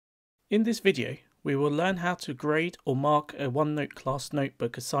In this video, we will learn how to grade or mark a OneNote Class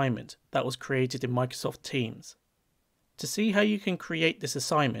Notebook assignment that was created in Microsoft Teams. To see how you can create this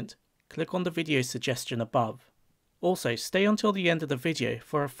assignment, click on the video suggestion above. Also, stay until the end of the video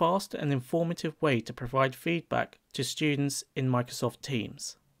for a fast and informative way to provide feedback to students in Microsoft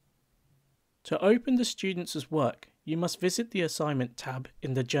Teams. To open the students' work, you must visit the Assignment tab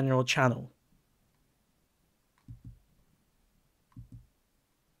in the General channel.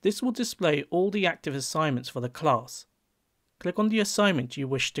 This will display all the active assignments for the class. Click on the assignment you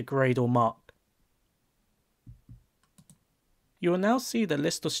wish to grade or mark. You will now see the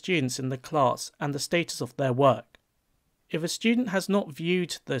list of students in the class and the status of their work. If a student has not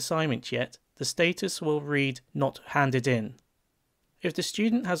viewed the assignment yet, the status will read "Not handed in." If the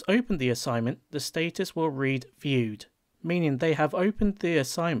student has opened the assignment, the status will read "Viewed," meaning they have opened the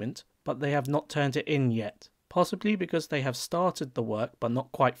assignment but they have not turned it in yet, possibly because they have started the work but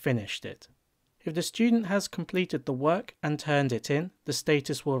not quite finished it. If the student has completed the work and turned it in, the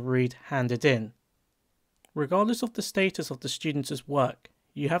status will read "Handed in." Regardless of the status of the student's work,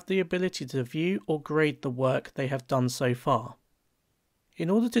 you have the ability to view or grade the work they have done so far. In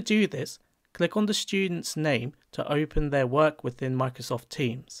order to do this, click on the student's name to open their work within Microsoft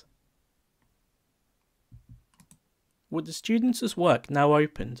Teams. With the student's work now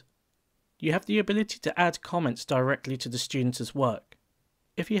opened, you have the ability to add comments directly to the student's work.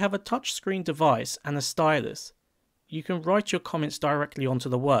 If you have a touchscreen device and a stylus, you can write your comments directly onto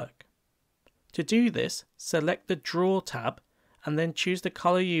the work. To do this, select the Draw tab and then choose the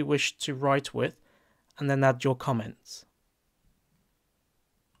color you wish to write with, and then add your comments.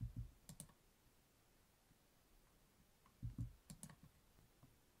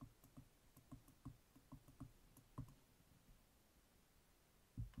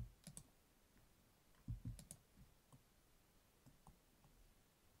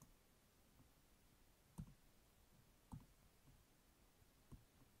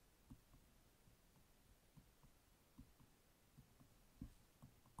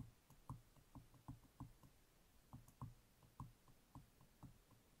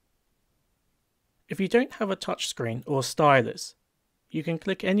 If you don't have a touchscreen or a stylus, you can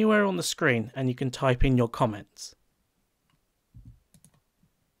click anywhere on the screen and you can type in your comments.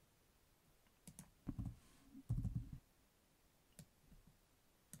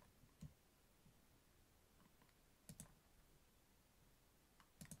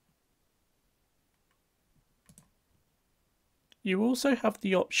 You also have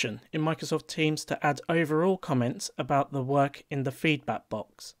the option in Microsoft Teams to add overall comments about the work in the feedback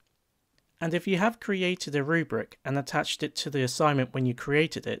box. And if you have created a rubric and attached it to the assignment when you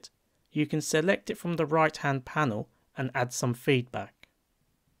created it, you can select it from the right-hand panel and add some feedback.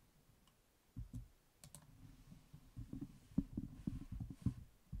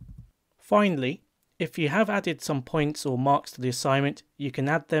 Finally, if you have added some points or marks to the assignment, you can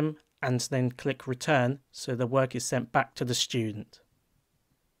add them and then click Return so the work is sent back to the student.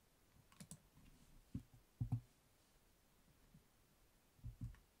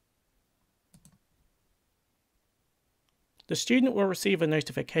 The student will receive a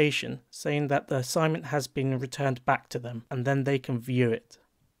notification saying that the assignment has been returned back to them, and then they can view it.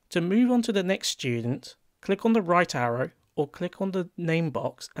 To move on to the next student, click on the right arrow or click on the name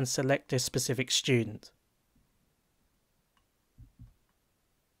box and select a specific student.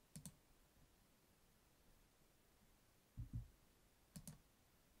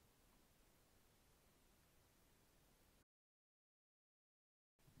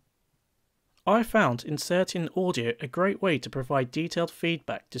 I found inserting audio a great way to provide detailed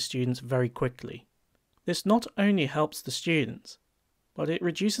feedback to students very quickly. This not only helps the students, but it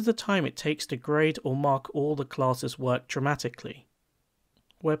reduces the time it takes to grade or mark all the class's work dramatically.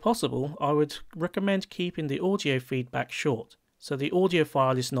 Where possible, I would recommend keeping the audio feedback short, so the audio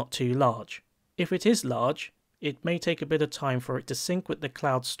file is not too large. If it is large, it may take a bit of time for it to sync with the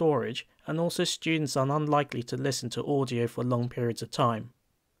cloud storage, and also students are unlikely to listen to audio for long periods of time.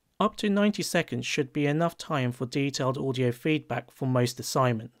 Up to 90 seconds should be enough time for detailed audio feedback for most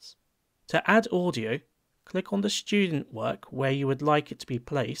assignments. To add audio, click on the student work where you would like it to be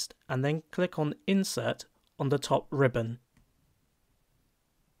placed and then click on Insert on the top ribbon.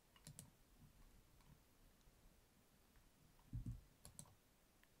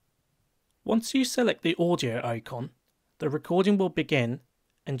 Once you select the audio icon, the recording will begin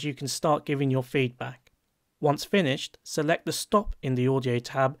and you can start giving your feedback. Once finished, select the Stop in the Audio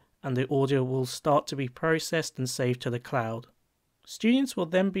tab and the audio will start to be processed and saved to the cloud. Students will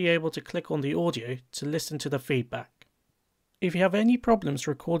then be able to click on the audio to listen to the feedback. If you have any problems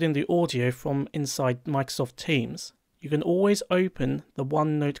recording the audio from inside Microsoft Teams, you can always open the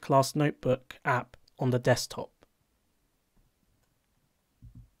OneNote Class Notebook app on the desktop.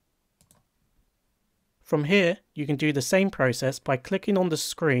 From here, you can do the same process by clicking on the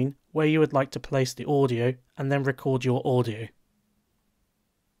screen where you would like to place the audio and then record your audio.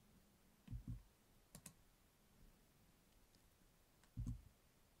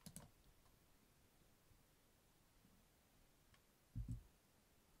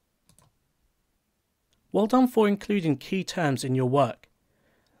 Well done for including key terms in your work.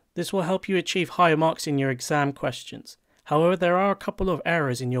 This will help you achieve higher marks in your exam questions. However, there are a couple of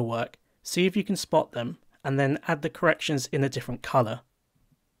errors in your work. See if you can spot them and then add the corrections in a different colour.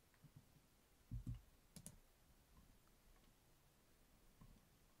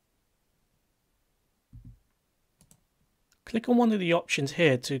 Click on one of the options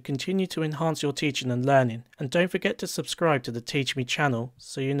here to continue to enhance your teaching and learning, and don't forget to subscribe to the Teach Me channel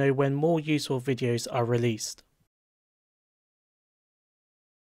so you know when more useful videos are released.